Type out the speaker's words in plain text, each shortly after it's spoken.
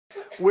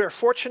we're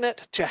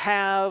fortunate to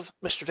have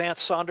Mr.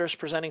 Vance Saunders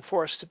presenting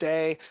for us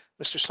today.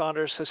 Mr.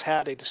 Saunders has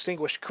had a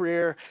distinguished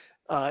career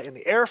in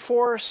the Air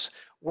Force,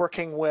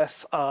 working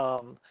with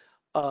Ball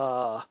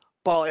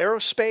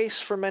Aerospace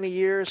for many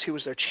years. He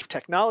was their chief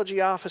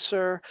technology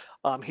officer.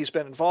 He's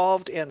been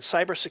involved in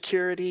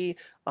cybersecurity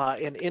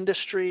in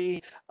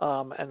industry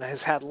and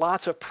has had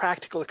lots of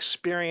practical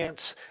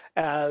experience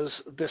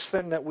as this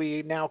thing that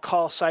we now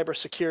call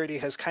cybersecurity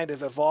has kind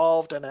of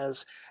evolved, and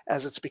as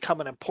it's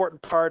become an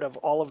important part of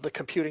all of the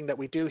computing that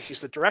we do. He's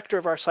the director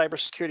of our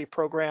cybersecurity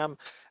program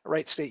at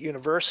Wright State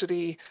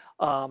University,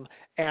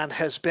 and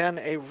has been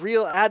a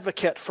real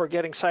advocate for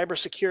getting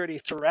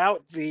cybersecurity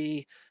throughout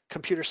the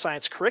computer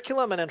science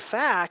curriculum, and in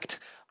fact,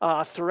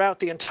 throughout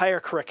the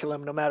entire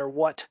curriculum, no matter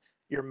what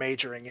you're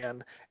majoring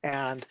in.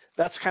 And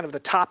that's kind of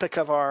the topic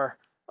of our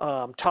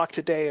talk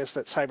today, is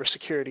that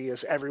cybersecurity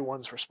is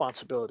everyone's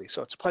responsibility.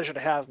 So it's a pleasure to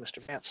have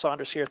Mr. Vance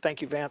Saunders here.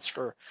 Thank you, Vance,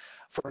 for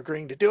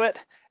agreeing to do it.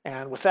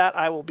 And with that,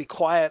 I will be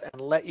quiet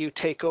and let you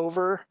take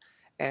over,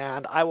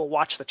 and I will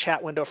watch the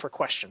chat window for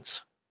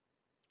questions.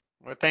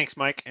 Well, thanks,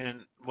 Mike,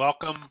 and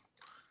welcome,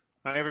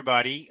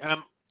 everybody.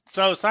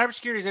 So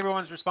cybersecurity is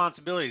everyone's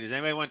responsibility. Does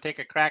anybody want to take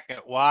a crack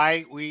at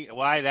why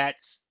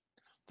that's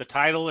the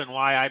title and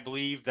why I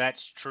believe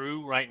that's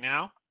true right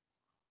now?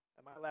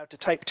 Am I allowed to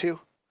type too?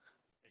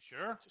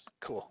 Sure.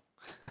 Cool.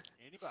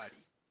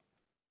 Anybody?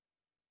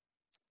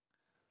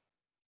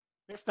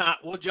 If not,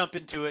 we'll jump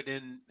into it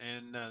and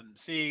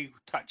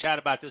chat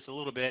about this a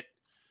little bit.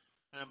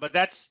 But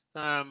that's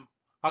I'll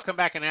come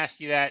back and ask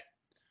you that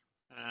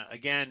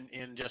again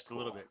in just a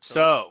little bit.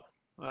 So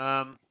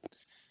I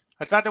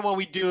thought that what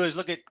we do is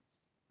look at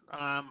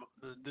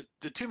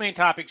the two main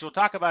topics. We'll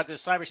talk about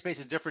this cyberspace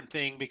is a different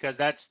thing because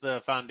that's the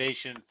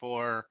foundation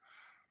for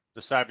the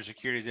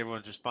cybersecurity is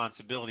everyone's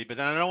responsibility. But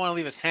then I don't want to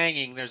leave us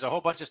hanging. There's a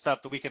whole bunch of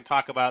stuff that we can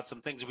talk about,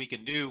 some things that we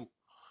can do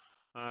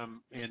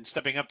in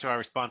stepping up to our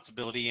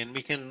responsibility, and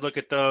we can look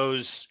at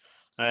those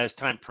as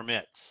time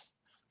permits.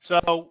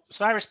 So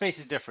cyberspace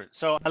is different.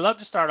 So I love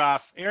to start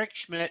off. Eric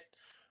Schmidt,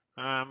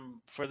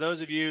 for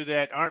those of you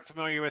that aren't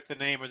familiar with the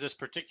name of this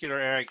particular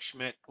Eric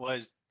Schmidt,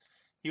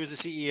 he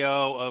was the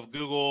CEO of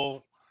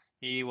Google.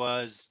 He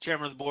was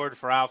chairman of the board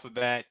for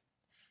Alphabet.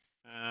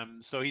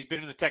 So he's been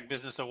in the tech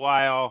business a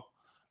while.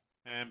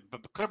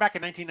 But clear back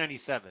in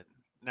 1997.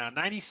 Now,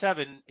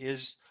 97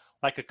 is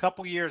like a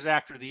couple years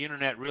after the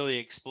internet really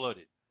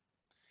exploded.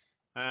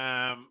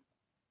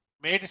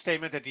 Made a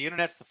statement that the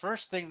internet's the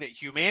first thing that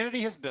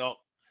humanity has built,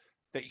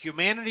 that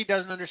humanity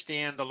doesn't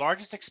understand, the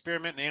largest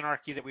experiment in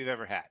anarchy that we've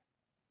ever had.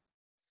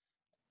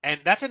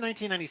 And that's in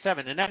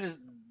 1997, and that is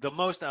the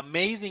most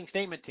amazing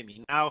statement to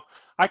me. Now,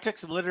 I took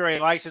some literary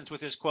license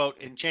with this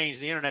quote and changed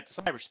the internet to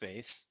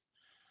cyberspace.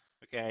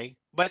 Okay,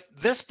 but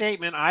this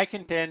statement I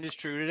contend is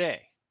true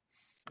today.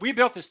 We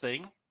built this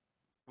thing.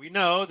 We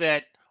know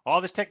that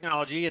all this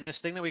technology and this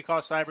thing that we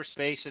call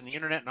cyberspace and the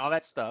internet and all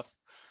that stuff,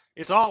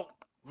 it's all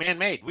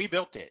man-made. We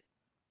built it.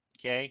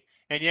 Okay,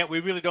 and yet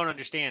we really don't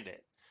understand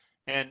it.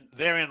 And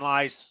therein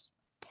lies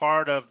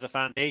part of the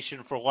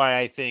foundation for why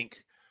I think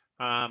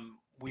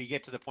we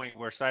get to the point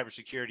where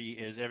cybersecurity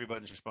is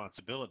everybody's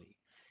responsibility.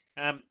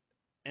 And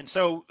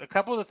so a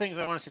couple of the things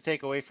I want us to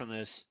take away from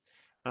this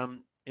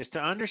is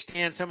to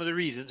understand some of the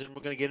reasons, and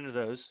we're going to get into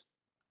those,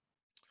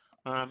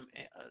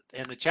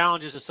 and the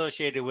challenges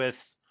associated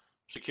with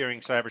securing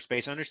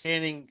cyberspace,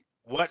 understanding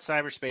what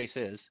cyberspace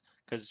is,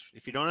 because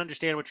if you don't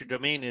understand what your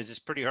domain is, it's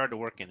pretty hard to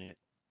work in it.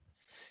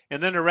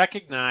 And then to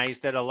recognize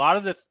that a lot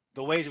of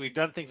the ways that we've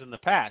done things in the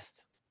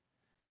past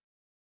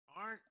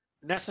aren't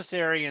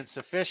necessary and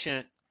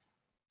sufficient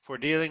for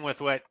dealing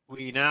with what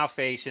we now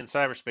face in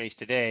cyberspace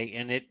today.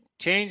 And it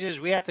changes,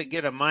 we have to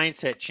get a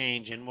mindset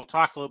change, and we'll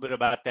talk a little bit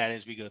about that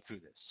as we go through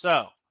this.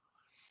 So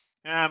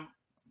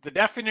the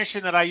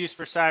definition that I use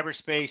for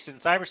cyberspace, and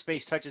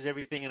cyberspace touches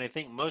everything, and I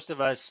think most of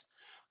us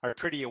are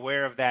pretty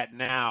aware of that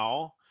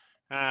now.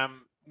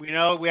 We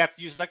know we have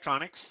to use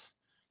electronics.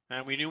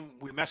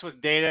 We mess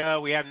with data.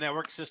 We have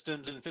network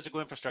systems and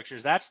physical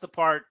infrastructures. That's the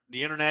part,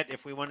 the internet,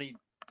 if we want to,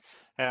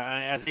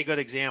 as a good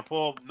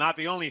example, not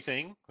the only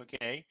thing,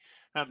 okay?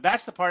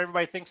 That's the part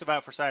everybody thinks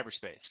about for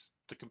cyberspace,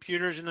 the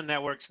computers and the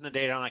networks and the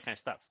data and all that kind of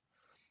stuff.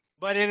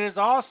 But it is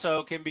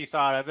also can be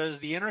thought of as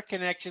the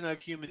interconnection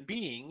of human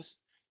beings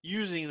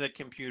using the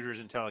computers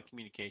and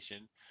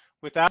telecommunication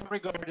without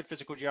regard to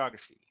physical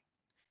geography.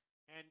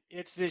 And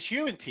it's this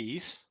human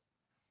piece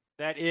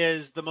that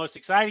is the most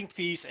exciting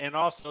piece and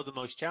also the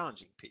most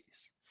challenging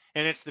piece.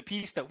 And it's the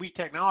piece that we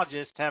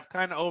technologists have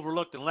kind of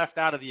overlooked and left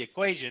out of the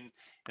equation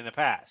in the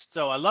past.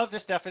 So I love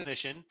this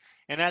definition.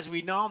 And as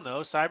we all know,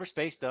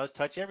 cyberspace does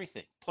touch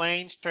everything.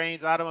 Planes,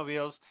 trains,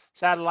 automobiles,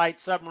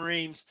 satellites,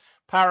 submarines,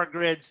 power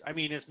grids. I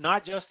mean, it's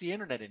not just the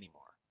internet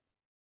anymore.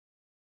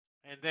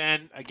 And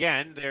then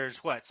again,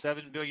 there's what,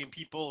 7 billion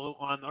people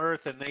on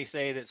Earth, and they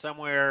say that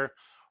somewhere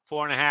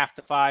 4.5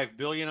 to 5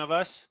 billion of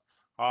us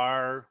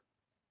are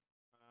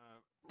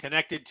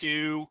connected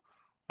to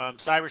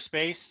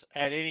cyberspace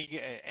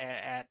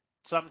at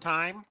some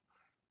time,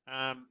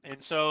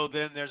 and so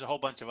then there's a whole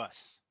bunch of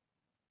us.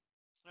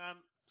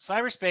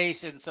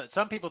 cyberspace, and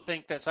some people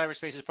think that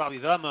cyberspace is probably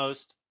the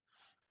most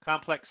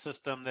complex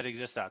system that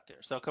exists out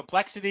there. So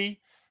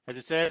complexity, as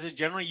it says, is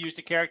generally used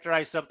to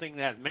characterize something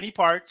that has many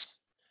parts,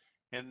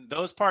 and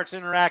those parts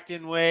interact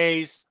in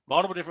ways,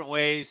 multiple different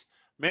ways,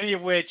 many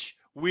of which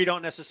we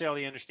don't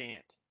necessarily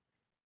understand.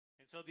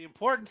 And so the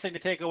important thing to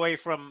take away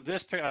from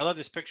this, I love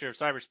this picture of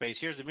cyberspace.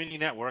 Here's the mini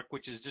network,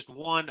 which is just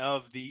one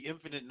of the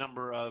infinite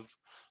number of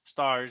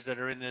stars that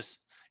are in this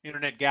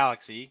internet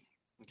galaxy.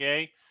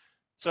 Okay,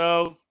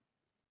 so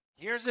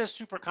here's this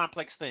super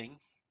complex thing.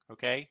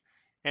 Okay,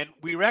 and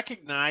we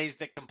recognize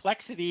that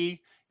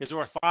complexity is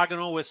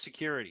orthogonal with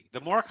security.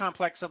 The more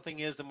complex something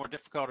is, the more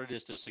difficult it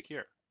is to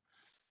secure.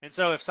 And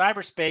so if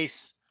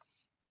cyberspace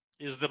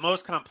is the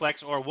most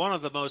complex or one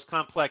of the most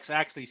complex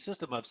actually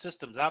system of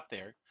systems out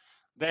there,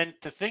 then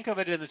to think of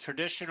it in the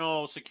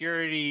traditional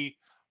security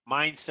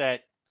mindset,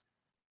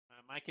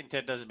 my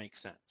content doesn't make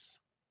sense.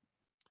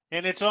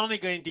 And it's only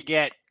going to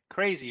get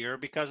crazier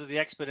because of the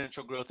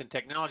exponential growth in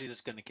technology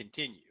that's going to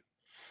continue.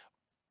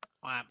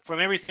 From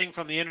everything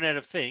from the Internet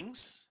of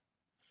Things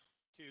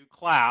to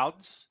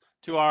clouds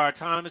to our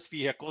autonomous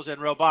vehicles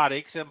and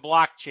robotics and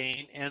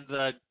blockchain and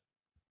the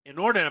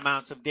inordinate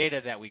amounts of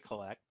data that we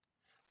collect,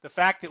 the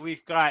fact that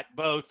we've got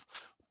both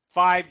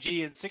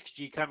 5G and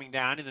 6G coming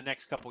down in the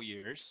next couple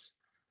years.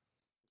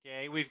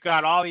 Okay, we've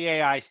got all the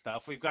AI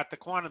stuff, we've got the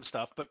quantum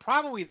stuff, but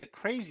probably the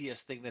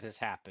craziest thing that has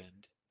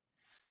happened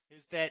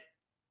is that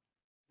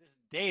this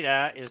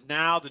data is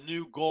now the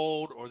new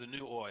gold or the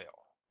new oil.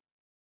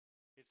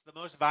 It's the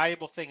most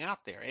valuable thing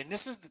out there, and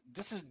this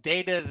is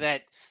data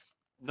that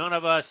none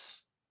of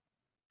us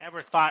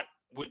ever thought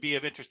would be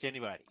of interest to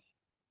anybody.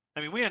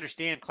 I mean, we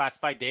understand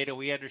classified data,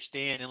 we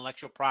understand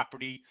intellectual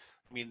property,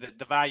 I mean,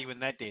 the value in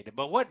that data.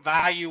 But what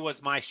value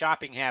was my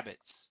shopping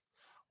habits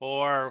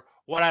or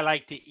what I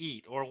like to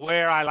eat or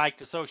where I like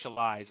to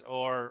socialize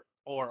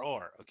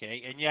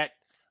okay? And yet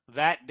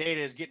that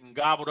data is getting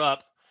gobbled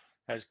up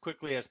as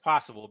quickly as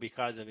possible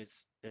because of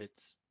its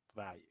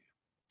value.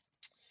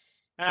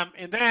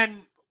 And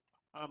then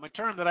a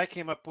term that I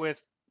came up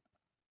with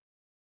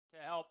to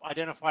help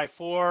identify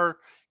four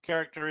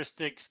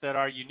characteristics that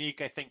are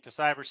unique, I think, to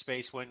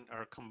cyberspace when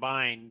are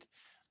combined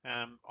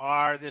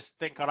are this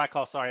thing called I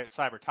call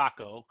cyber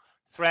taco,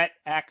 threat,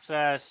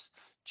 access,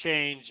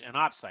 change, and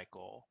op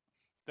cycle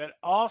that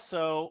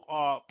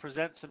also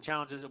present some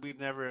challenges that we've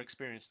never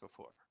experienced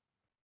before.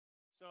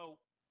 So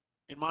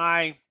in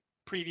my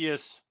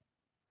previous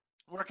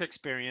work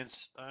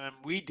experience,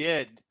 we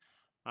did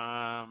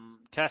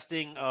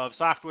testing of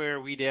software,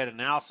 we did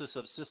analysis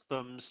of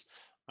systems,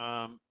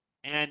 um,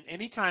 and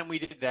anytime we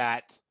did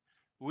that,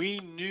 we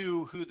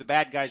knew who the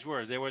bad guys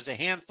were. There was a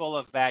handful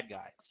of bad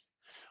guys.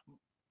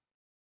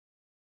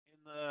 In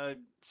the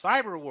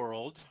cyber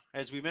world,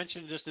 as we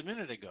mentioned just a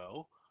minute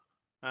ago,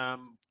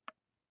 um,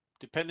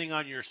 depending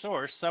on your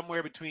source,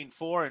 somewhere between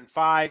 4 and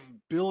 5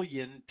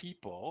 billion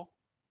people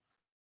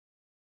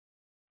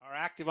are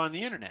active on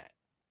the internet.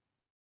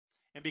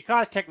 And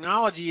because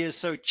technology is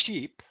so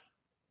cheap,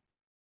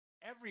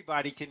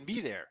 everybody can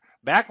be there.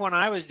 Back when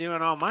I was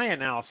doing all my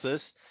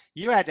analysis,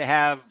 you had to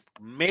have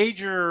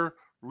major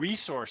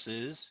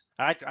resources.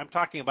 I'm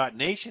talking about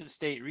nation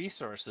state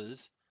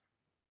resources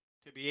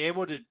to be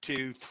able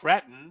to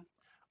threaten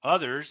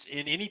others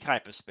in any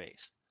type of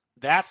space.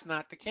 That's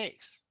not the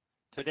case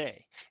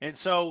today. And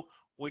so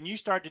when you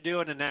start to do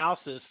an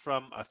analysis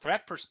from a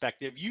threat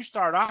perspective, you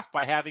start off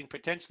by having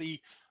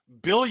potentially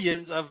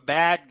billions of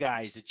bad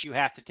guys that you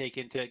have to take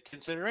into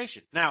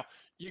consideration. Now,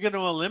 you're going to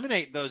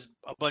eliminate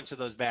a bunch of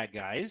those bad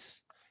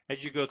guys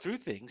as you go through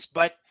things,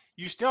 but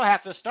you still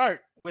have to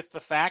start with the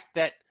fact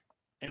that,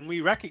 and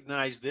we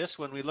recognize this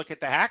when we look at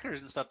the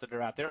hackers and stuff that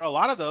are out there, a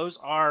lot of those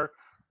are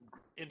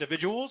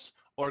individuals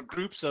or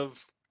groups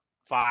of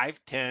 5,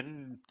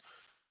 10,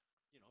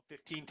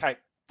 15 type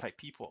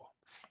people.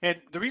 And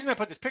the reason I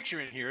put this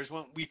picture in here is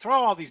when we throw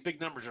all these big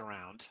numbers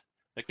around,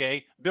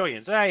 okay,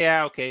 billions. Ah,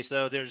 yeah, okay,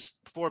 so there's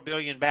 4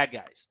 billion bad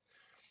guys.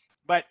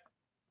 But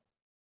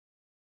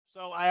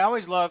so I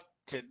always love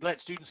to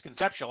let students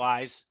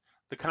conceptualize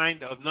the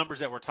kind of numbers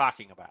that we're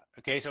talking about.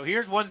 Okay, so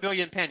here's 1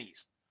 billion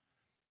pennies,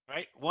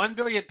 right? 1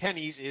 billion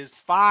pennies is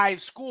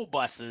 5 school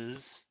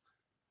buses,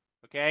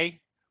 okay,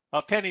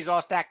 of pennies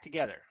all stacked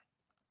together.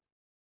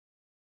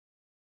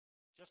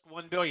 Just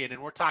 1 billion,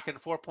 and we're talking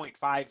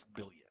 4.5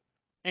 billion.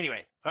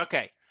 Anyway,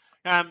 okay.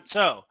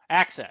 So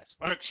access,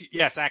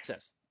 yes,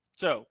 access.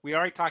 So we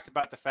already talked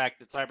about the fact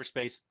that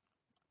cyberspace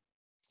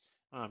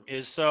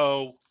is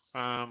so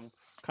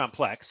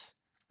complex.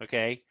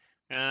 Okay.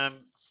 Um,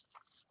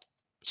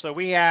 so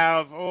we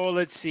have,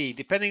 let's see,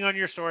 depending on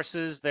your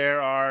sources,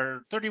 there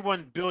are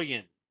 31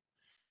 billion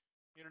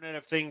Internet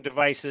of Thing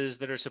devices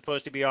that are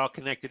supposed to be all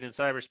connected in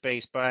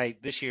cyberspace by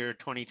this year,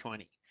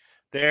 2020.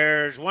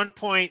 There's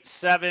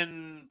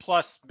 1.7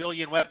 plus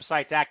billion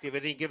websites active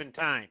at any given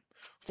time,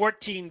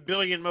 14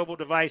 billion mobile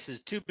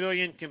devices, 2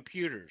 billion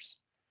computers,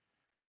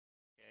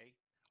 okay,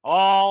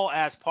 all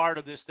as part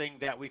of this thing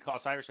that we call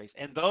cyberspace.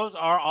 And those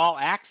are all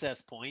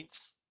access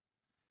points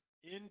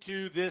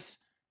into this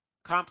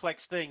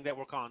complex thing that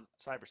we're calling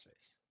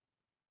cyberspace.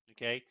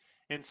 Okay.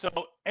 And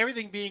so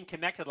everything being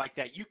connected like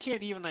that, you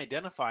can't even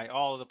identify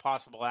all of the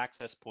possible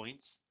access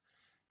points,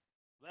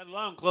 let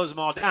alone close them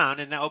all down.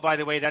 And now, oh, by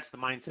the way, that's the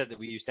mindset that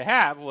we used to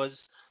have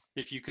was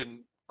if you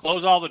can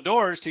close all the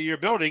doors to your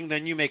building,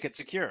 then you make it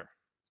secure.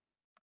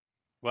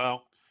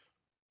 Well,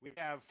 we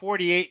have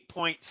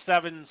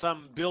 48.7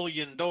 some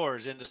billion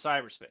doors into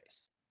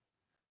cyberspace.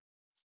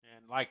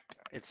 And like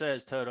it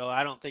says, Toto,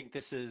 I don't think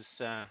this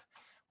is,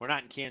 we're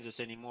not in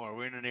Kansas anymore.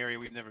 We're in an area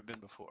we've never been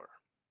before.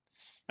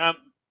 Um,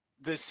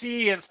 the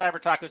C in Cyber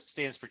Taco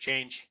stands for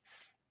change.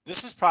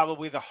 This is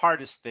probably the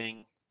hardest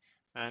thing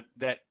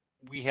that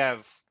we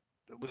have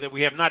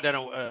not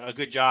done a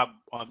good job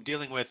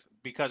dealing with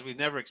because we've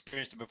never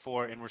experienced it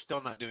before, and we're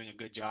still not doing a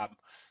good job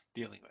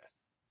dealing with.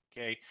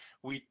 Okay,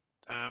 we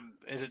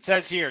as it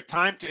says here,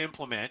 time to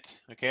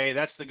implement. Okay,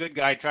 that's the good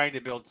guy trying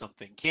to build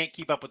something. Can't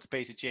keep up with the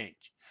pace of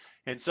change,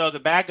 and so the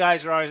bad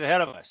guys are always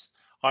ahead of us.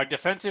 Our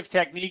defensive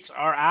techniques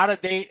are out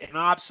of date and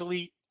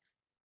obsolete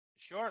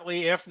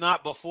shortly, if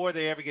not before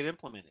they ever get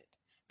implemented,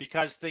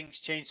 because things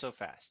change so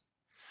fast.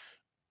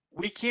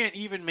 We can't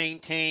even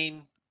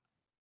maintain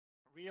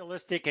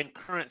realistic and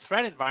current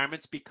threat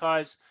environments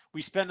because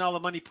we spend all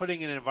the money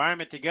putting an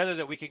environment together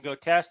that we can go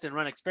test and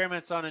run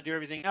experiments on and do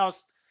everything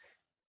else,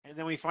 and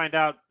then we find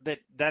out that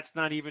that's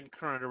not even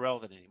current or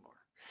relevant anymore.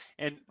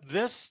 And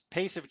this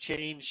pace of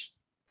change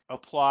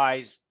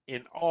applies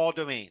in all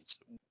domains.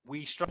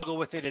 We struggle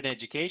with it in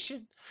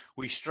education,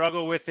 we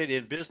struggle with it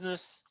in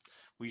business,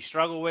 we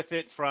struggle with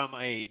it from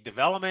a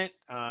development,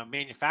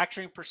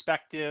 manufacturing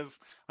perspective.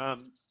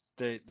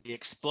 The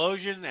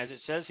explosion, as it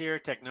says here,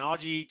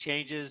 technology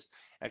changes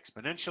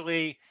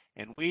exponentially,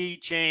 and we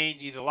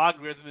change either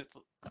linearly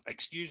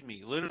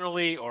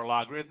or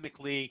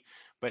logarithmically,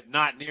 but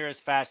not near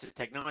as fast as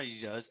technology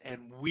does.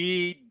 And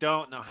we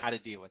don't know how to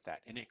deal with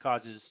that. And it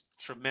causes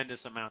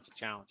tremendous amounts of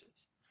challenges.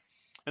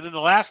 And then the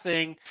last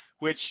thing,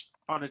 which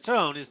on its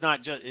own is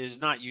not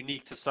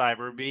unique to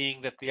cyber,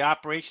 being that the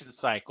operation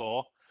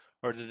cycle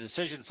or the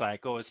decision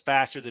cycle is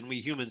faster than we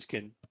humans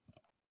can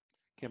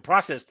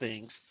process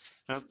things.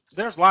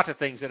 There's lots of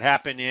things that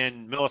happen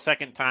in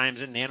millisecond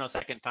times and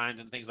nanosecond times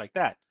and things like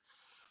that.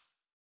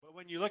 But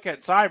when you look at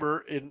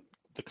cyber in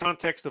the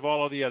context of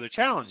all of the other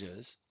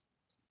challenges,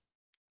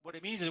 what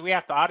it means is we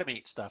have to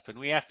automate stuff and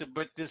we have to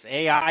put this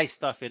AI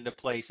stuff into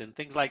place and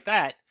things like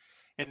that.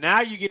 And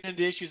now you get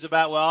into issues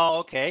about, well,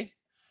 okay,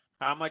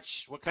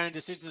 what kind of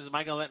decisions am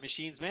I going to let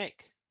machines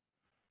make?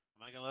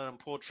 Am I going to let them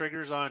pull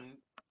triggers on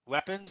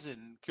weapons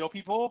and kill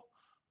people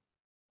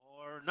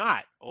or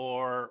not?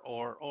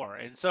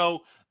 And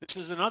so this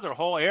is another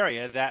whole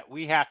area that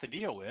we have to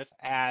deal with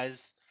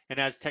as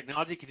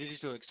technology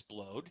continues to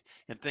explode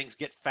and things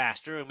get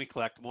faster and we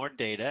collect more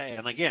data.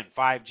 And again,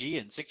 5G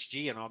and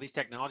 6G and all these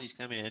technologies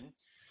come in.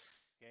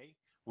 Okay,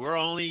 we're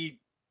only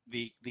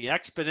the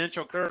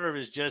exponential curve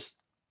is just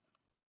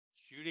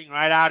shooting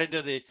right out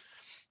into the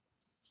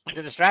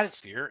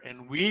stratosphere,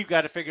 and we've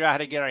got to figure out how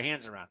to get our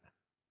hands around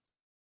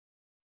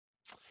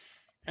that.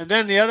 And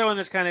then the other one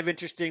that's kind of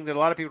interesting that a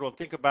lot of people don't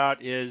think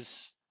about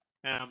is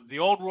the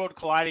old world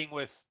colliding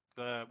with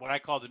what I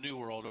call the new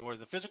world, or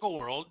the physical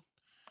world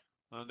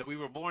that we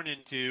were born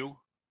into,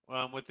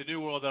 with the new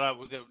world that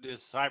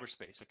is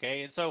cyberspace.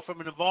 Okay, and so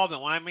from an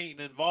involvement, what I mean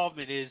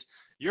involvement is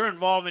your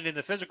involvement in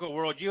the physical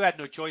world you had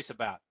no choice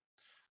about.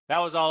 That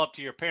was all up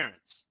to your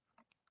parents.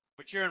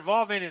 But your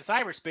involvement in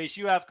cyberspace,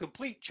 you have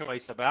complete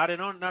choice about. And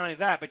not only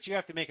that, but you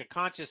have to make a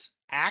conscious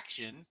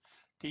action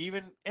to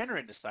even enter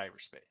into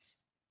cyberspace.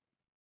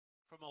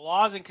 From a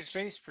laws and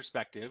constraints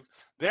perspective,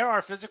 there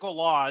are physical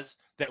laws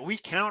that we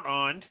count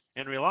on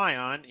and rely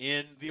on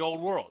in the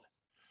old world.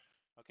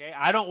 Okay,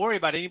 I don't worry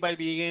about anybody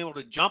being able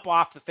to jump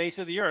off the face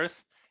of the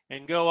earth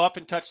and go up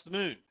and touch the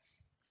moon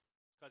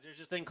because there's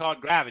this thing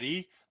called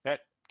gravity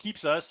that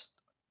keeps us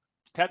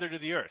tethered to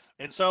the earth.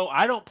 And so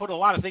I don't put a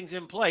lot of things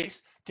in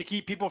place to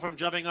keep people from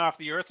jumping off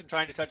the earth and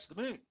trying to touch the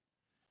moon.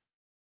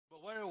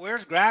 But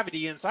where's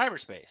gravity in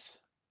cyberspace?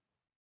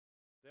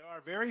 There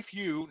are very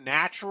few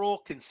natural,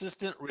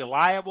 consistent,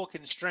 reliable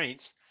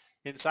constraints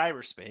in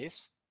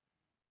cyberspace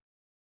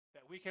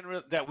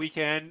that we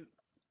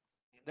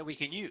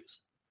can use.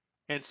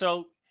 And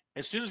so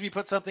as soon as we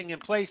put something in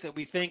place that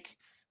we think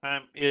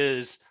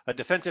is a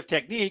defensive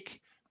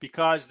technique,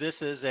 because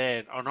this is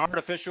an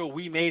artificial,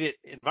 we made it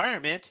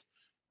environment,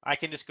 I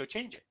can just go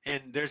change it.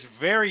 And there's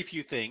very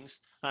few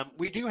things.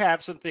 We do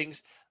have some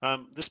things.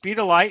 The speed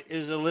of light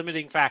is a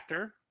limiting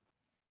factor.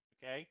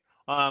 Okay.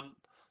 Um,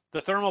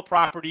 the thermal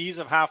properties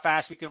of how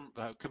fast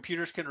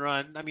computers can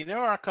run. I mean, there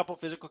are a couple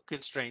physical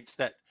constraints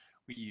that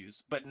we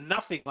use, but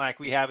nothing like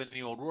we have in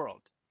the old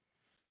world.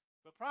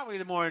 But probably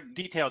the more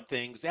detailed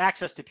things, the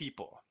access to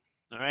people.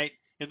 All right.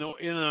 In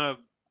the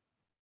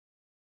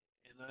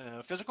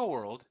physical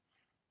world,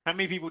 how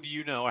many people do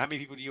you know, or how many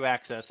people do you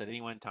access at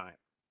any one time?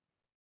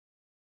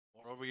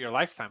 Or over your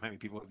lifetime, how many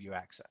people have you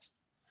accessed?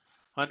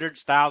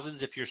 Hundreds,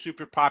 thousands, if you're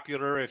super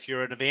popular, if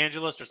you're an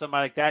evangelist or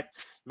somebody like that,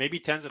 maybe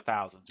tens of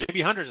thousands,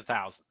 maybe hundreds of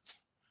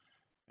thousands.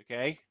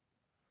 Okay.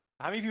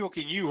 How many people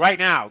can you right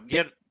now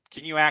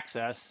can you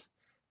access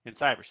in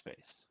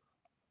cyberspace?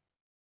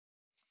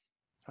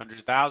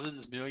 hundreds of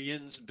thousands,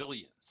 millions,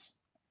 billions.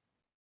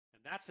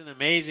 And that's an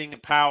amazing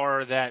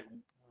power that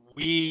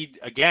we,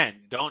 again,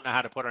 don't know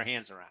how to put our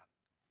hands around.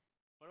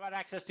 What about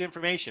access to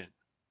information?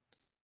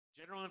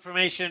 General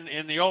information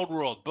in the old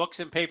world, books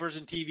and papers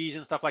and TVs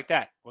and stuff like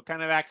that. What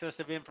kind of access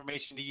of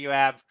information do you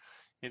have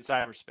in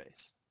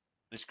cyberspace?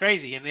 It's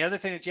crazy. And the other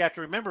thing that you have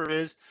to remember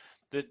is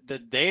that the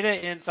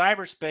data in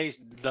cyberspace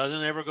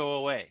doesn't ever go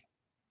away.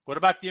 What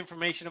about the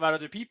information about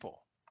other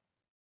people?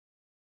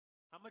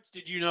 How much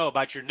did you know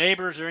about your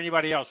neighbors or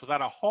anybody else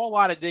without a whole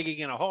lot of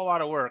digging and a whole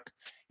lot of work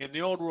in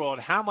the old world?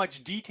 How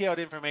much detailed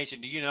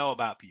information do you know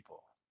about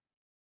people?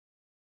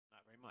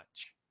 Not very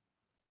much.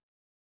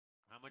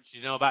 How much do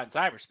you know about in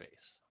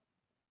cyberspace?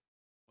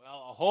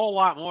 Well, a whole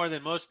lot more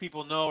than most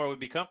people know or would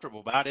be comfortable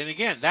about. And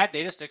again, that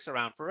data sticks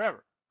around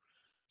forever.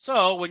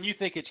 So when you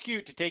think it's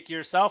cute to take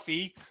your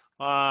selfie,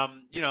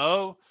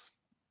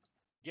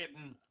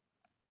 getting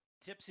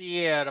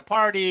tipsy at a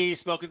party,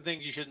 smoking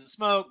things you shouldn't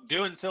smoke,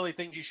 doing silly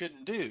things you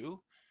shouldn't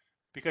do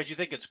because you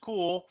think it's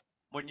cool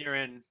when you're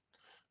in,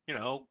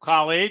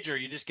 college or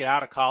you just get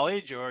out of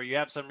college or you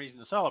have some reason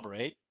to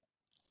celebrate.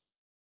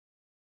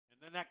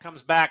 And then that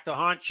comes back to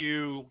haunt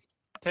you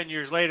 10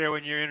 years later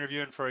when you're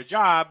interviewing for a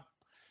job.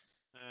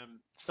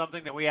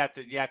 Something that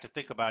you have to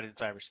think about in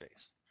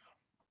cyberspace.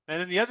 And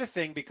then the other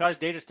thing, because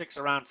data sticks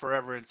around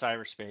forever in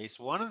cyberspace,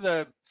 one of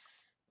the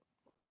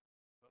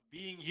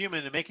being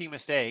human and making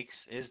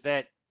mistakes is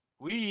that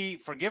we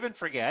forgive and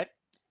forget,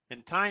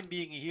 and time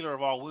being a healer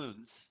of all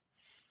wounds,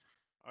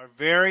 are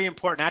very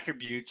important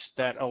attributes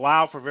that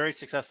allow for very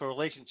successful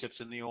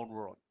relationships in the old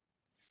world.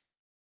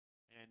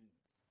 And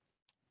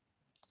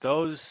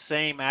those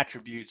same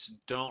attributes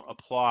don't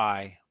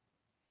apply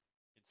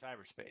in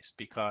cyberspace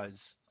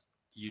because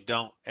you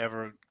don't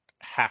ever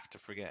have to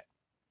forget.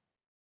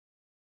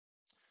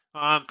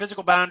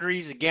 Physical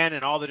boundaries, again,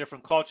 in all the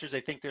different cultures, I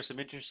think there's some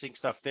interesting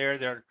stuff there.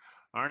 There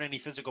aren't any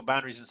physical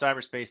boundaries in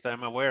cyberspace that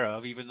I'm aware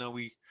of, even though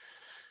we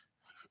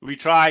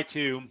try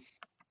to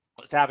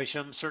establish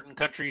them. Certain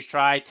countries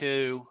try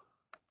to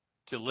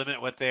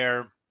limit what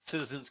their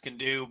citizens can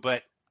do,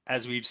 but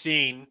as we've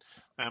seen,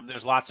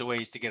 there's lots of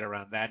ways to get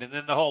around that. And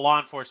then the whole law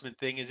enforcement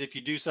thing is if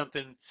you do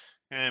something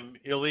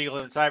illegal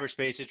in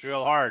cyberspace, it's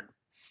real hard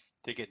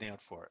to get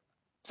nailed for it.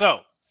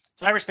 So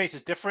cyberspace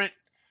is different,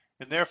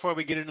 and therefore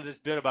we get into this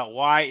bit about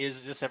why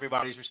is this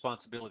everybody's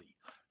responsibility.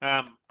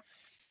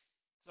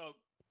 So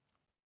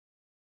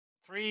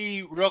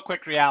three real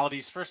quick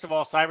realities. First of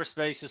all,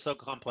 cyberspace is so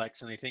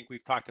complex, and I think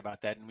we've talked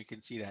about that, and we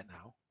can see that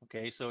now.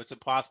 Okay, so it's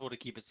impossible to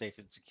keep it safe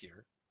and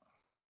secure.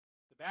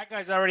 The bad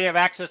guys already have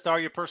access to all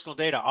your personal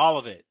data, all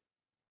of it.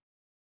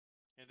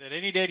 And that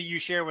any data you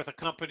share with a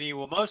company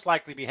will most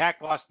likely be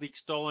hacked, lost, leaked,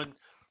 stolen,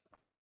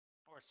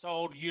 or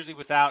sold, usually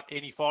without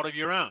any fault of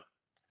your own,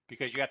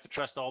 because you have to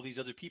trust all these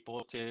other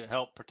people to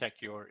help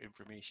protect your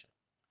information.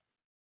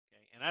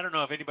 Okay? And I don't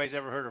know if anybody's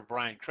ever heard of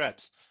Brian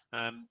Krebs.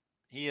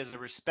 He is a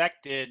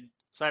respected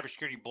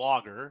cybersecurity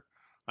blogger.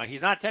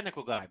 He's not a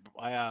technical guy.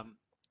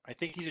 I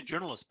think he's a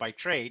journalist by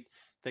trade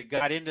that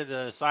got into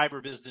the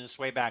cyber business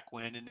way back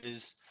when and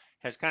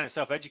has kind of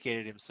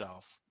self-educated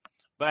himself.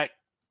 But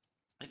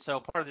and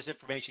so part of this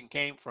information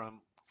came from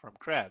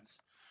Krebs.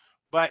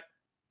 But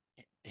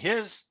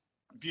his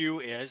view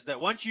is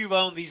that once you've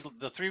owned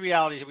the three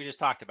realities that we just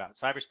talked about,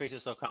 cyberspace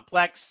is so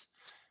complex,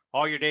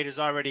 all your data is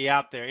already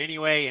out there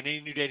anyway, and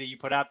any new data you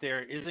put out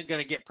there isn't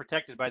going to get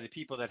protected by the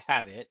people that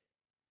have it,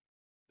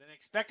 then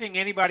expecting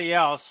anybody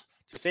else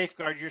to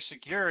safeguard your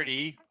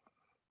security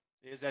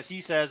is, as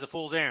he says, a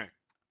fool's errand.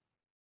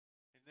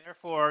 And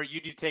therefore,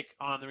 you need to take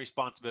on the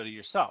responsibility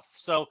yourself.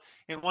 So,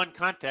 in one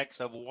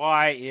context of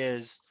why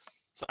is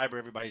cyber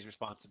everybody's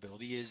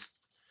responsibility is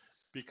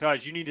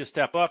because you need to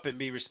step up and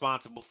be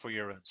responsible for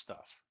your own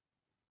stuff.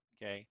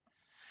 Okay.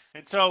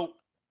 And so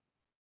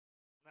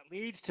that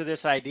leads to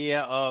this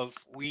idea of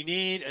we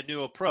need a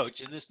new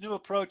approach. And this new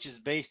approach is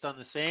based on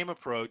the same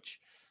approach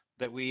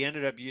that we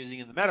ended up using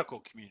in the medical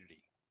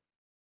community.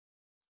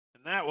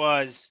 And that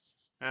was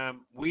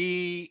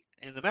we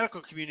in the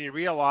medical community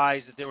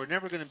realized that there were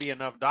never going to be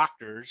enough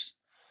doctors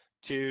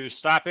to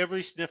stop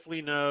every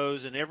sniffly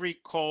nose and every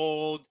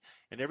cold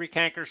and every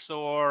canker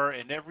sore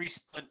and every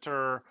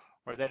splinter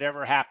or that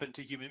ever happened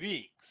to human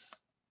beings.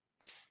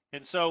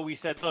 And so we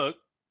said, look,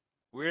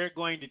 we're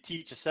going to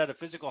teach a set of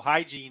physical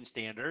hygiene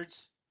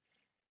standards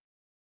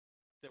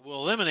that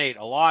will eliminate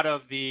a lot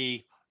of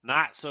the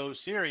not so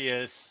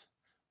serious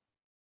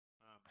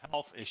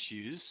health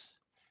issues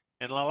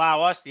and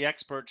allow us, the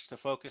experts, to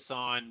focus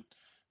on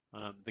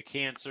the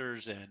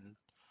cancers and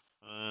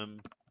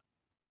um,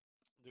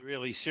 the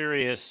really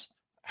serious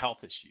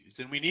health issues.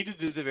 And we need to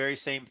do the very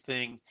same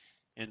thing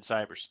in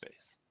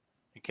cyberspace.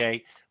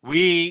 Okay.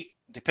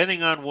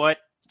 Depending on what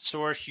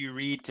source you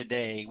read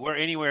today, we're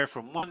anywhere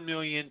from 1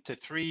 million to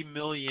 3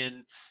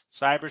 million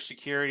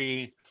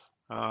cybersecurity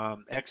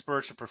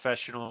experts and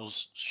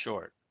professionals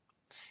short.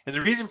 And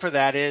the reason for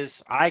that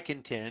is, I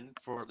contend,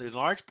 for in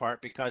large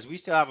part, because we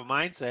still have a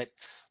mindset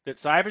that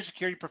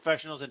cybersecurity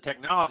professionals and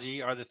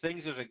technology are the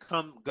things that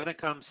are going to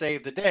come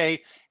save the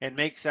day and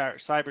makes our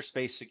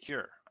cyberspace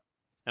secure.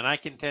 And I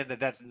contend that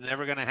that's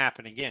never going to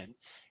happen again.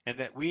 And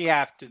that we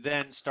have to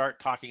then start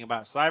talking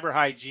about cyber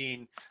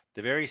hygiene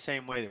the very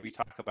same way that we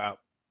talk about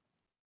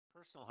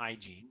personal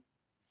hygiene.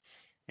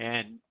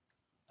 And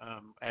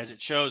as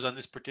it shows on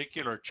this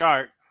particular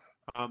chart,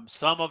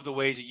 some of the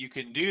ways that you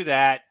can do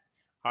that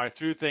are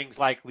through things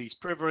like least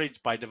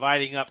privilege, by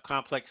dividing up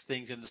complex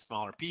things into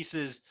smaller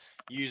pieces,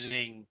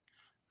 using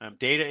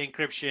data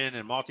encryption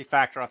and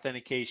multi-factor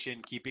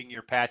authentication, keeping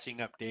your patching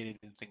updated,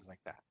 and things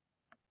like that.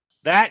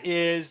 That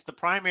is the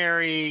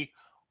primary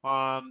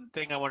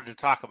thing I wanted to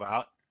talk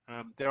about.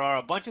 There are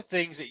a bunch of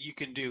things that you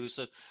can do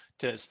so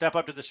to step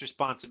up to this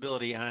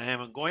responsibility. I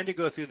am going to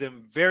go through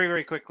them very,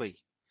 very quickly,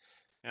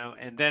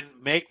 and then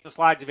make the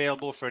slides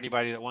available for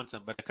anybody that wants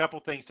them. But a couple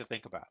things to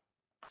think about.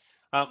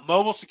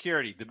 Mobile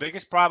security. The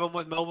biggest problem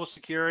with mobile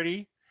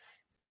security,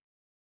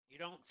 you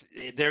don't,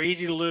 they're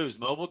easy to lose.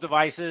 Mobile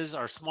devices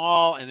are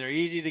small and they're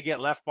easy to get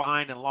left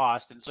behind and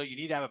lost. And so you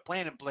need to have a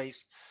plan in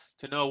place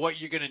to know what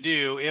you're going to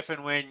do if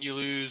and when you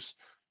lose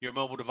your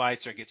mobile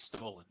device or gets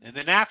stolen. And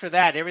then after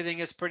that, everything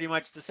is pretty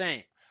much the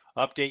same.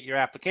 Update your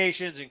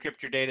applications,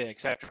 encrypt your data,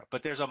 etc.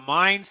 But there's a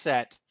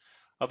mindset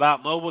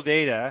about mobile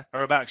data,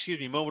 or about, excuse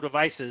me, mobile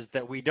devices,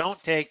 that we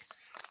don't take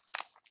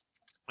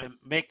and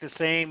make the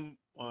same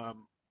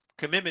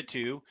commitment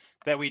to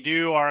that we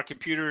do our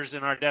computers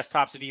and our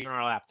desktops and even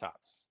our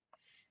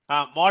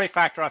laptops.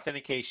 Multi-factor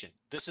authentication.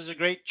 This is a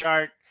great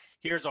chart.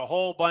 Here's a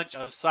whole bunch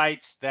of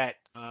sites that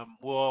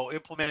will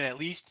implement at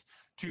least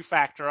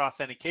two-factor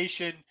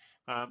authentication.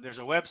 There's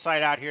a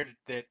website out here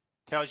that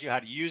tells you how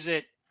to use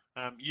it.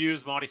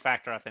 Use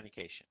multi-factor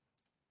authentication.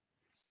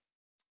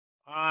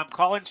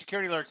 Call in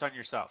security alerts on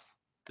yourself.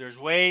 There's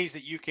ways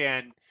that you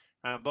can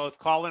both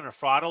call in a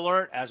fraud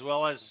alert as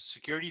well as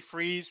security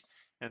freeze,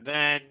 and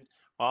then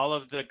all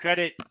of the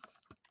credit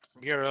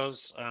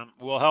bureaus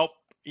will help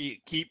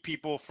keep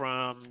people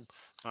from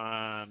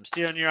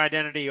stealing your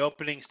identity,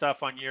 opening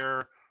stuff on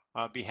your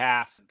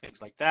behalf, and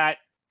things like that.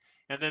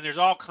 And then there's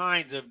all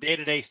kinds of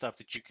day-to-day stuff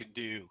that you can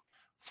do,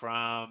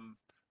 from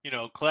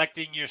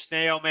collecting your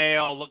snail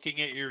mail, looking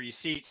at your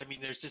receipts. I mean,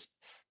 there's just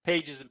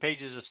pages and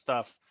pages of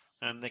stuff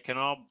that can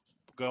all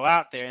go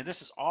out there. And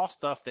this is all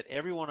stuff that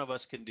every one of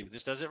us can do.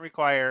 This doesn't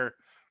require,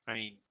 I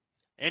mean,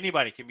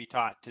 anybody can be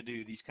taught to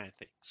do these kind of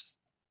things.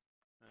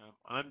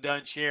 I'm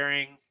done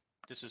sharing.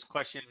 This is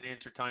question and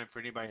answer time for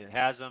anybody that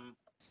has them.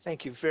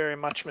 Thank you very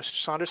much, Mr.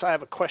 Saunders. I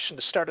have a question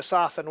to start us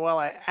off, and while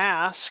I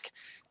ask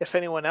if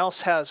anyone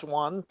else has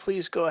one,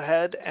 please go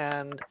ahead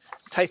and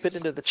type it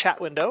into the chat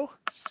window,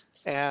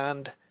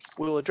 and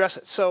we'll address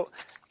it. So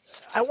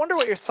I wonder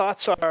what your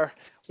thoughts are.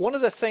 One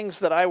of the things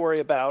that I worry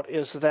about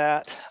is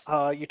that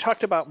you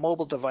talked about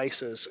mobile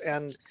devices,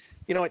 and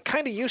it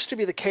kind of used to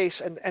be the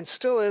case, and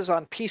still is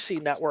on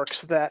PC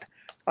networks, that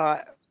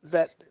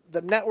that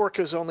the network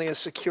is only as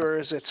secure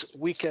as its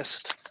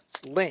weakest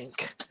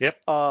link. Yep.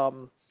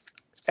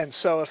 And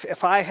so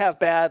if I have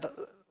bad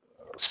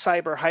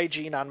cyber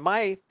hygiene on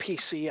my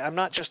PC, I'm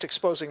not just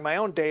exposing my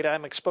own data,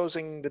 I'm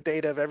exposing the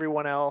data of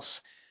everyone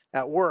else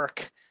at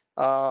work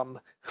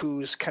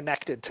who's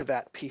connected to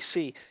that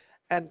PC.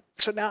 And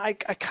so now I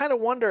kind of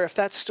wonder if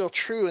that's still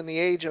true in the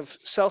age of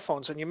cell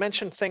phones. And you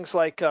mentioned things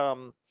like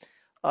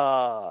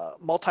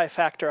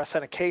multi-factor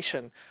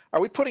authentication. Are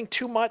we putting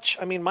too much?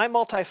 I mean, my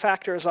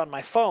multi-factor is on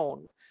my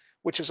phone,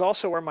 which is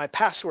also where my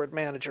password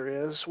manager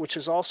is, which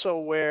is also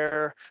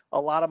where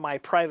a lot of my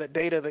private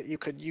data that you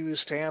could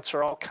use to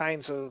answer all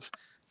kinds of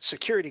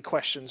security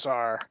questions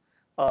are.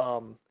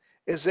 Um,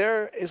 is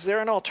there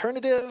an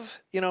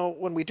alternative?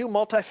 When we do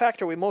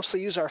multi-factor, we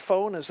mostly use our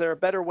phone. Is there a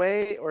better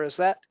way, or is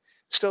that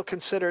still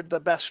considered the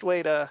best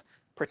way to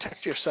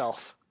protect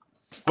yourself?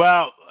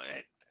 Well,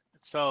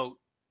 so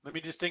let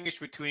me distinguish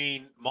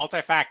between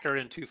multi-factor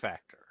and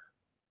two-factor.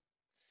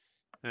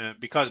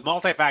 Because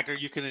multi-factor,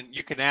 you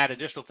can add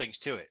additional things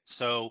to it.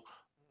 So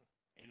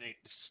in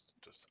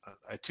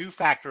a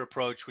two-factor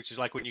approach, which is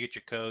like when you get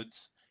your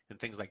codes and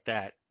things like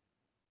that,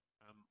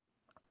 um,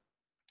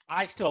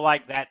 I still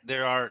like that.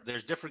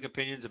 There's different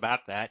opinions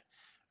about that,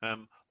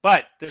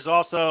 but there's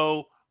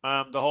also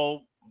the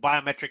whole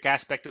biometric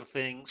aspect of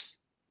things.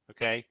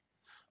 Okay,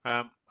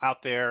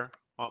 out there.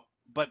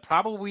 But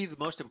probably the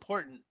most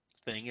important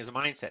thing is a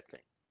mindset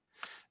thing.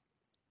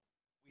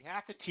 We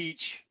have to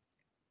teach.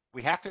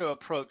 We have to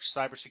approach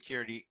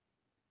cybersecurity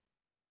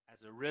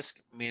as a risk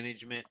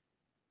management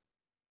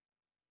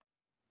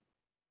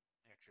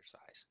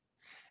exercise.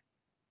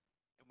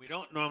 And we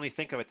don't normally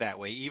think of it that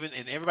way.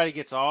 And everybody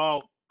gets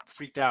all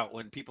freaked out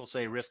when people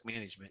say risk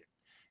management,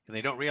 and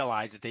they don't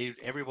realize that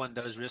everyone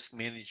does risk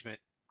management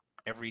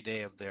every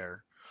day of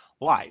their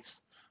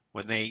lives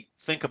when they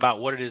think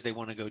about what it is they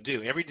want to go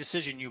do. Every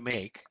decision you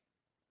make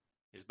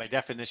is by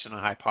definition a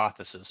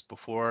hypothesis.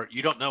 Before,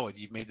 you don't know if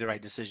you've made the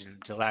right decision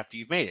until after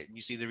you've made it and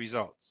you see the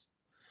results.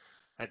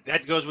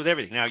 That goes with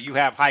everything. Now, you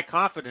have high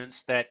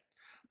confidence that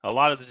a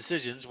lot of the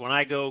decisions, when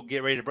I go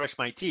get ready to brush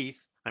my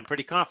teeth, I'm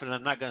pretty confident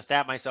I'm not going to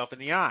stab myself in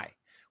the eye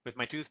with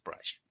my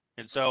toothbrush.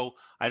 And so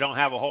I don't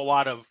have a whole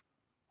lot of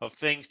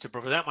things to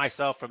prevent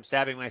myself from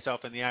stabbing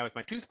myself in the eye with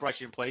my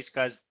toothbrush in place,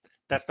 because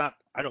that's not,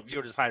 I don't view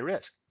it as high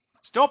risk.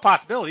 Still a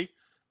possibility.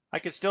 I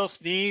could still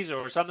sneeze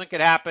or something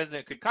could happen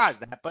that could cause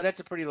that, but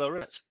it's a pretty low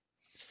risk.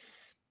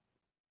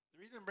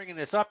 The reason I'm bringing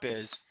this up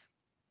is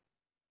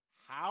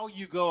how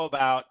you go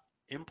about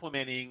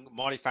implementing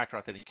multi-factor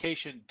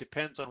authentication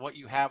depends on what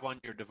you have on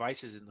your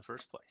devices in the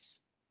first place.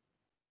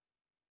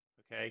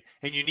 Okay,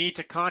 and you need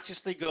to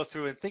consciously go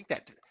through and think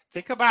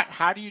about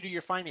how do you do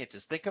your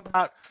finances. Think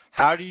about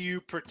how do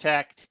you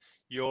protect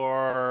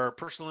your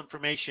personal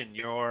information,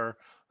 your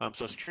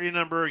social security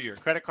number, your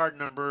credit card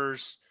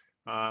numbers.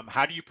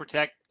 How do you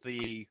protect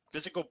the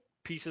physical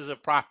pieces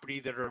of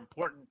property that are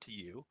important to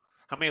you?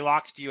 How many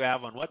locks do you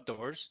have on what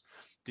doors?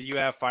 Do you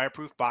have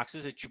fireproof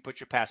boxes that you put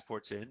your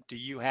passports in? Do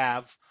you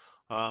have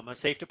a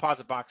safe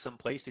deposit box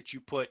someplace that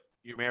you put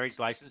your marriage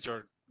license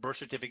or birth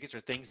certificates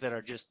or things that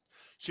are just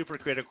super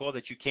critical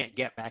that you can't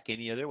get back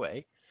any other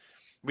way?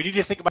 We need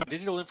to think about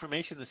digital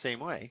information the same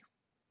way.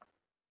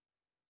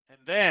 And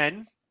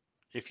then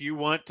if you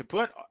want to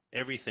put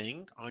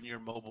everything on your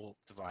mobile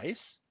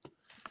device,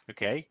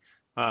 okay,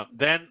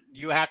 then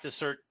you have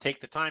to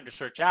take the time to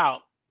search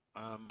out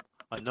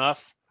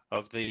enough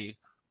of the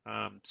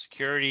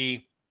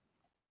security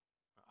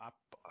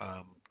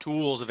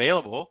tools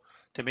available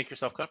to make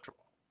yourself comfortable.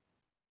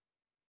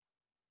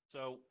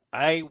 So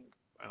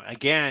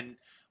again,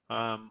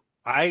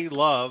 I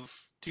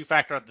love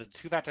the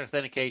two-factor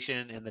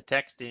authentication and the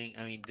texting.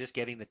 I mean, just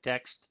getting the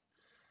text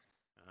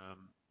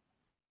um,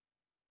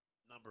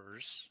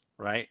 numbers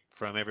right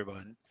from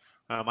everyone.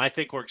 I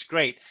think works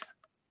great.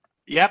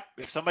 Yep.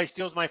 If somebody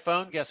steals my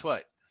phone, guess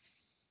what?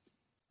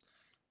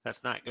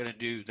 That's not going to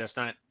do. That's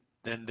not.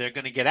 Then they're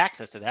going to get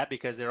access to that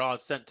because they're all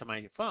sent to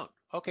my phone.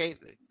 Okay,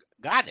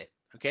 got it.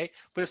 Okay,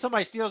 but if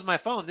somebody steals my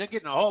phone, they're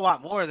getting a whole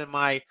lot more than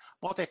my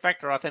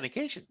multi-factor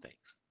authentication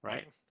things,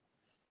 right?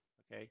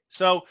 Okay,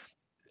 so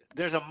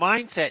there's a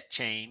mindset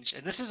change,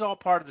 and this is all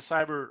part of the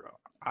cyber.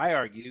 I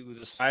argue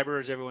the cyber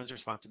is everyone's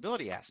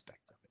responsibility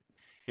aspect of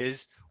it.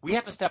 Is we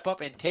have to step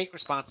up and take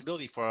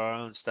responsibility for our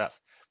own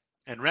stuff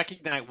and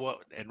recognize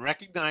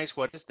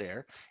what is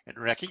there and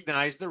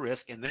recognize the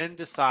risk and then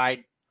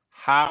decide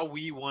how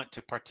we want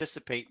to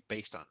participate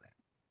based on that.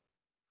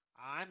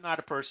 I'm not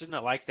a person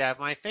that likes to have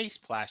my face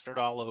plastered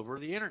all over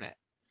the internet.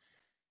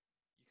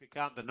 You could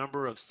count the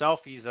number of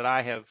selfies that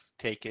I have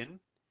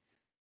taken,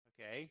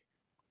 okay,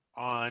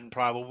 on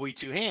probably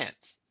two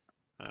hands.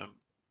 Um,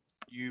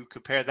 you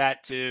compare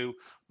that to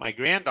my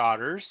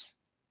granddaughters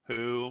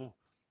who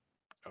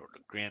or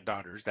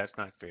granddaughters, that's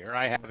not fair.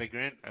 I have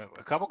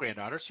a couple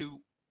granddaughters who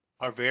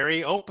are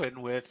very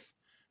open with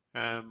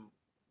um,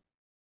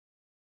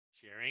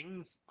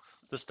 sharing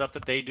the stuff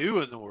that they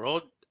do in the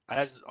world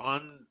as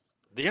on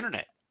the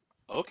internet.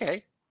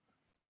 Okay.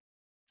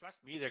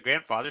 Trust me, their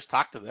grandfathers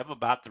talked to them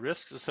about the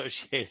risks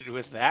associated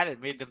with that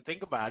and made them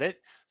think about it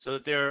so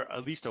that they're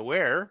at least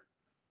aware.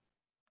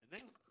 And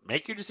then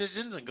make your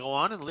decisions and go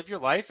on and live your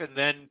life. And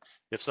then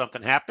if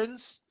something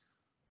happens,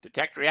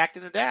 detect, react,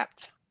 and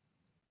adapt.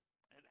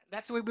 And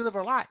that's the way we live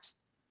our lives.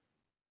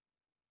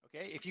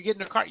 Okay. If you get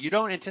in a car, you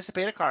don't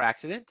anticipate a car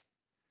accident.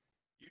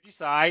 You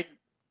decide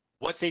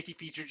what safety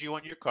features you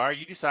want in your car.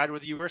 You decide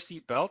whether you wear a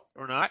seatbelt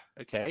or not.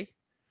 Okay.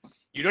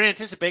 You don't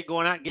anticipate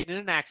going out and getting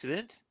in an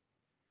accident.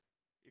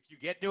 If you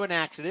get into an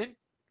accident,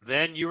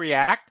 then you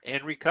react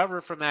and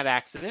recover from that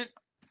accident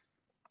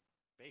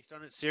based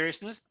on its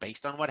seriousness,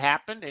 based on what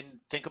happened, and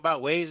think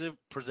about ways of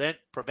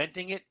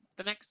preventing it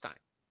the next time.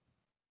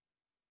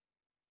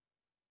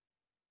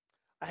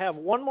 I have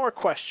one more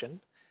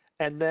question,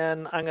 and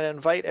then I'm going to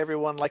invite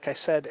everyone, like I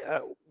said,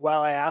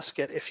 while I ask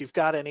it, if you've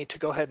got any, to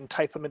go ahead and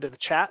type them into the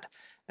chat.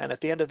 And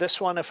at the end of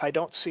this one, if I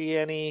don't see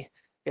any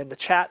in the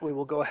chat, we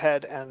will go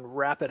ahead and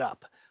wrap it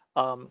up.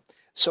 Um,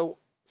 so,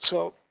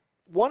 so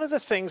one of the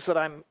things that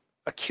I'm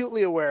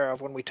acutely aware of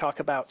when we talk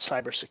about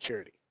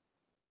cybersecurity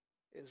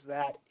is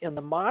that in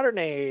the modern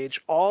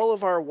age, all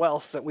of our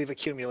wealth that we've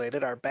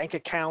accumulated, our bank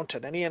account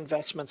and any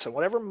investments and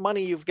whatever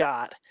money you've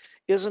got,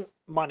 isn't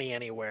money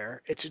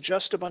anywhere. It's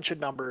just a bunch of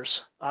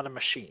numbers on a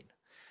machine.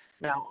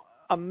 Now,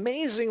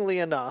 amazingly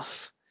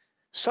enough,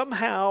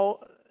 somehow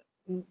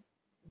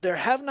there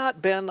have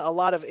not been a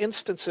lot of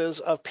instances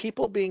of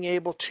people being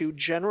able to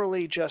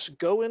generally just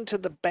go into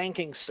the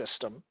banking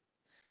system,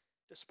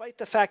 despite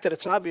the fact that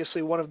it's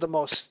obviously one of the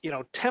most,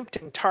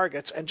 tempting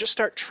targets, and just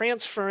start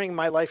transferring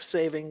my life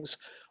savings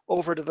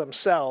over to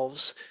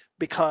themselves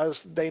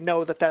because they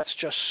know that that's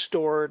just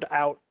stored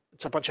out.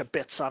 It's a bunch of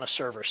bits on a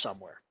server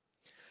somewhere.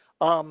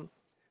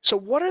 So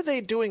what are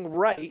they doing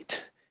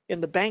right in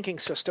the banking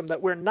system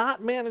that we're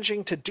not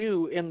managing to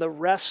do in the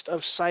rest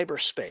of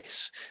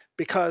cyberspace?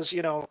 Because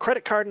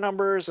credit card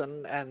numbers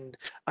and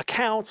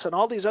accounts and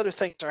all these other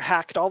things are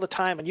hacked all the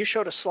time. And you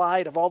showed a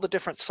slide of all the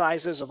different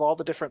sizes of all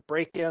the different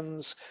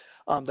break-ins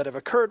that have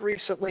occurred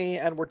recently,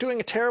 and we're doing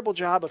a terrible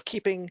job of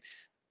keeping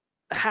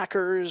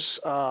hackers,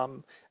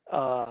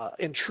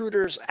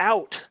 intruders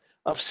out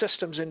of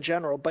systems in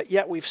general, but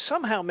yet we've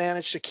somehow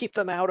managed to keep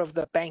them out of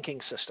the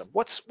banking system.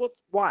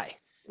 Why?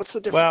 What's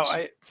the Well,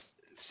 difference?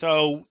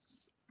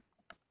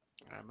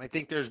 I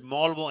think there's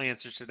multiple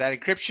answers to that.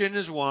 Encryption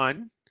is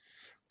one,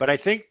 But I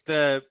think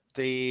the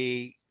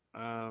way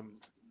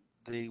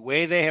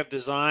they have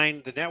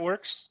designed the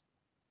networks,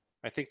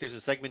 I think there's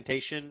a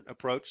segmentation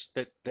approach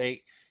that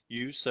they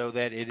use so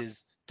that it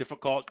is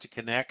difficult to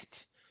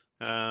connect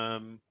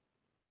a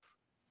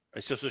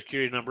social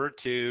security number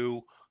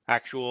to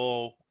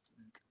actual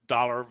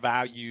dollar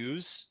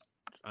values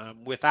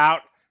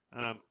without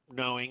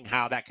knowing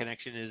how that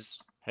connection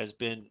has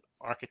been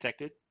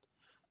architected.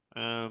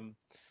 Um,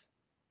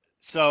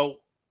 so,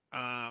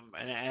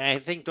 and I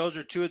think those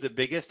are two of the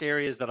biggest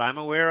areas that I'm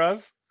aware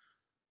of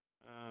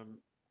um,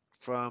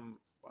 from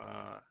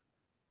uh,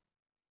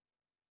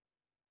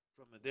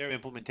 from their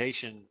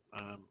implementation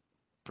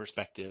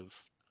perspective.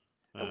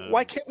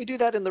 Why Um, can't we do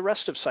that in the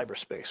rest of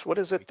cyberspace? What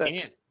is we it that?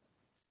 can.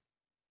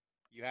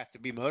 You have to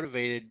be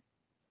motivated.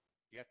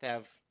 You have to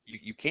have.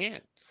 You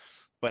can,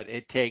 but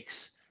it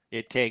takes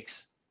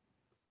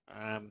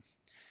um,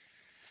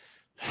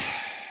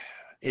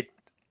 it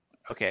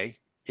okay.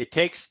 It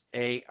takes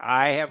a.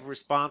 I have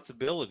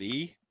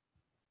responsibility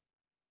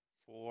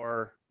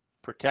for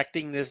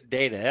protecting this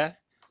data,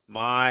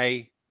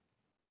 my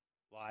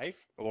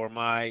life, or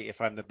my,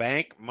 if I'm the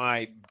bank,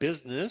 my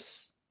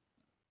business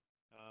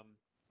um,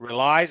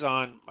 relies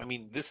on. I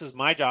mean, this is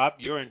my job.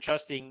 You're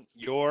entrusting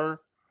your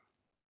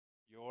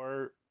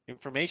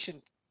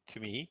information to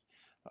me.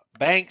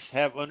 Banks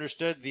have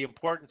understood the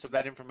importance of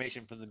that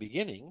information from the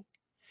beginning.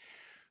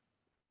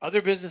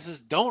 Other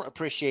businesses don't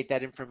appreciate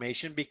that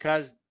information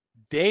because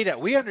data.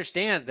 We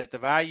understand that the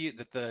value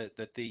that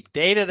the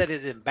data that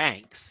is in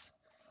banks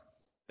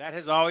that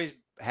has always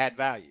had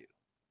value.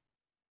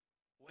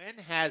 When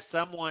has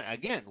someone,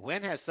 again,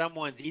 when has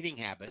someone's eating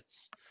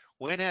habits,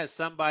 when has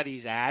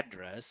somebody's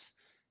address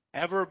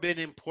ever been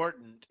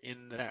important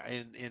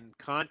in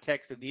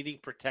context of needing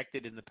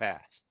protected in the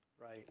past?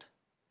 Right.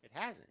 It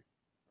hasn't.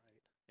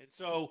 And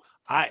so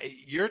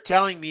you're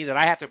telling me that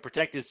I have to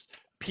protect this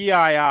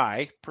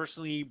PII,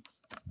 personally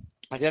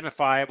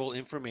identifiable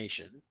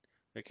information,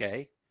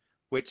 okay,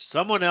 which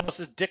someone else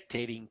is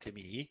dictating to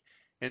me.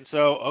 And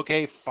so,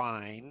 okay,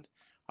 fine.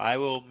 I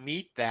will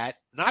meet that,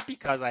 not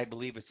because I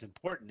believe it's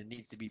important and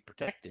needs to be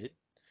protected,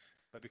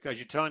 but because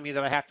you're telling me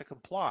that I have to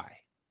comply.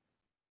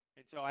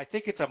 And so I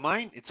think it's a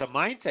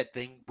mindset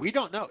thing. We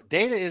don't know.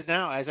 Data is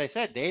now, as I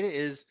said, data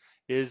is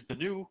the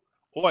new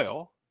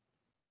oil,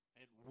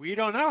 and we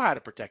don't know how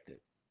to protect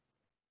it.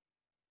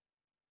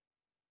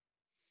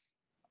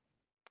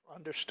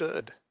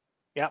 Understood.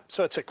 Yeah.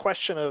 So it's a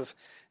question of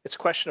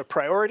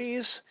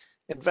priorities,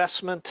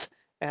 investment,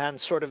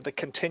 and sort of the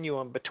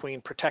continuum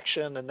between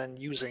protection and then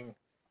using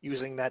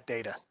that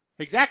data.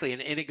 Exactly,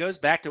 and it goes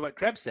back to what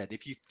Krebs said.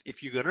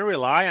 If you're going to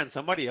rely on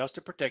somebody else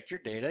to protect your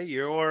data,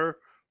 you're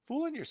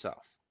fooling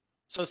yourself.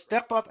 So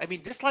step up. I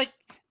mean, just like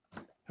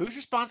who's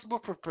responsible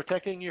for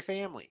protecting your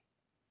family?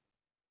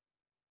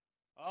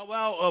 Oh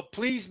well,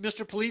 please,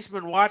 Mr.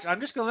 Policeman, watch.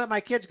 I'm just going to let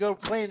my kids go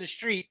play in the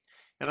street,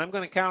 and I'm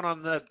going to count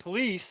on the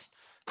police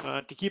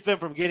to keep them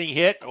from getting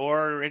hit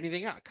or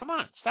anything else. Come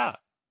on, stop.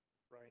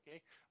 Right.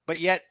 Okay, but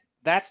yet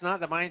that's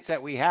not the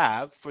mindset we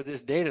have for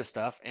this data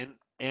stuff,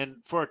 and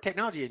for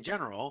technology in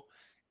general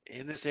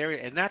in this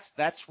area. And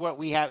that's what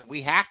we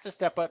have to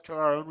step up to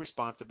our own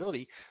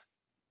responsibility,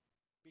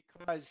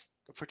 because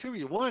for two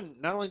reasons. One,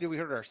 not only do we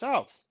hurt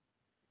ourselves,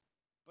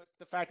 but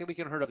the fact that we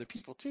can hurt other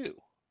people too.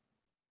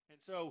 And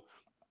so,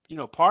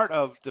 part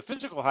of the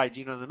physical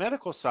hygiene on the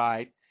medical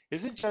side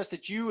isn't just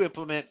that you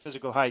implement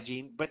physical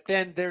hygiene, but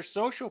then there's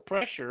social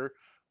pressure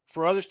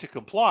for others to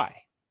comply,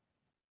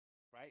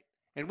 right?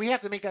 And we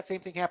have to make that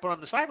same thing happen on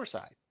the cyber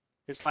side.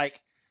 It's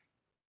like,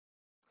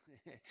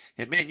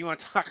 and man, you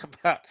want to talk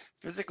about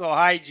physical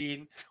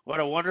hygiene?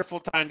 What a wonderful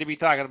time to be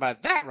talking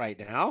about that right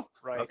now.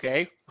 Right.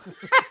 Okay.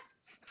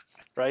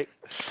 Right.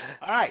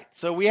 All right.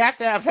 So we have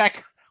to have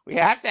that. We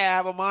have to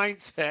have a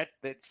mindset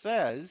that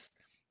says,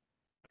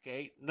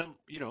 okay,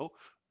 be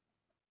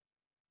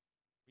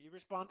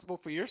responsible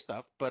for your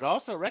stuff, but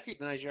also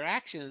recognize your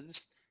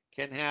actions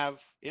can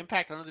have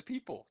impact on other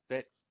people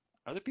that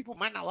other people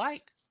might not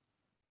like.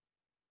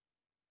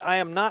 I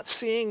am not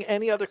seeing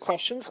any other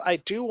questions. I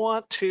do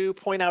want to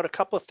point out a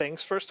couple of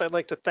things. First, I'd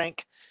like to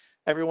thank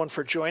everyone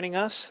for joining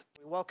us.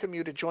 We welcome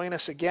you to join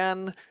us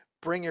again.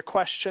 Bring your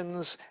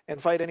questions,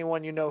 invite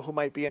anyone you know who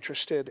might be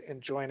interested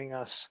in joining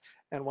us.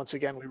 And once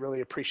again, we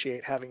really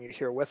appreciate having you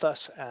here with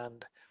us.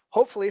 And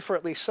hopefully, for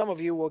at least some of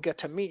you, we'll get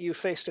to meet you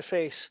face to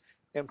face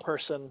in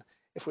person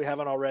if we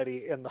haven't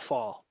already in the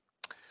fall.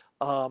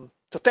 So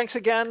thanks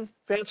again,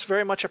 Vance.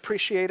 Very much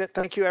appreciate it.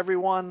 Thank you,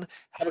 everyone.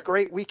 Have a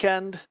great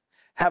weekend.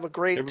 Have a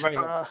great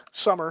Everybody,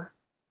 summer,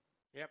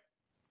 yep,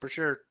 for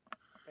sure.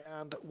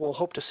 and we'll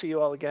hope to see you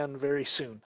all again very soon.